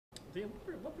Dan,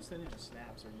 what percentage of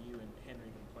snaps are you and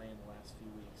Henry been playing the last few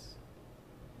weeks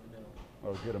in the middle?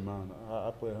 Oh, good amount.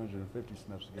 I played 150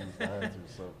 snaps against the had to.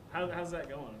 So How's that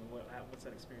going? I mean, what's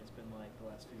that experience been like the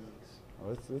last few weeks?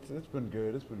 it's been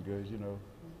good. It's been good. You know,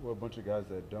 we're a bunch of guys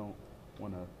that don't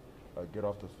want to get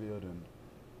off the field, and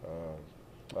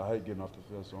I hate getting off the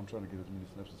field. So I'm trying to get as many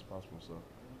snaps as possible. So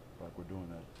like we're doing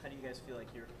that. How do you guys feel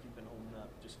like you've been holding up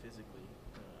just physically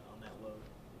on that load?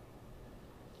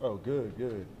 Oh, good,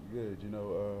 good, good. You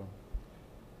know,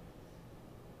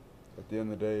 at the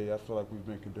end of the day, I feel like we've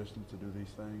been conditioned to do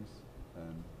these things,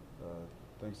 and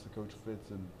thanks to Coach Fitz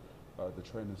and the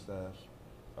training staff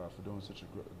for doing such a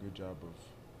good job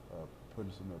of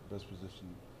putting us in the best position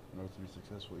in order to be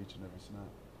successful each and every snap.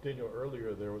 Daniel,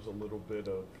 earlier there was a little bit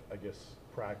of, I guess,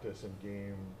 practice and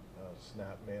game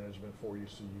snap management for you,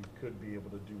 so you could be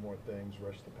able to do more things,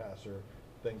 rush the passer,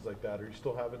 things like that. Are you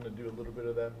still having to do a little bit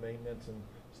of that maintenance and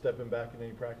stepping back in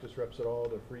any practice reps at all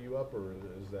to free you up, or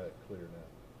is that clear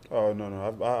now? Oh no,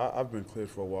 no, I've been cleared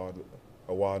for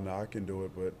a while now. I can do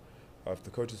it, but if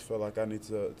the coaches feel like I need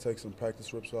to take some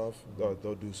practice reps off,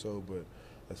 they'll do so. But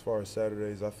as far as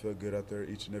Saturdays, I feel good out there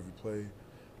each and every play.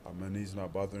 My knees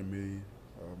not bothering me.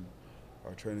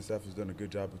 Our training staff has done a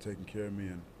good job of taking care of me,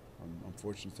 and I'm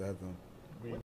fortunate to have them.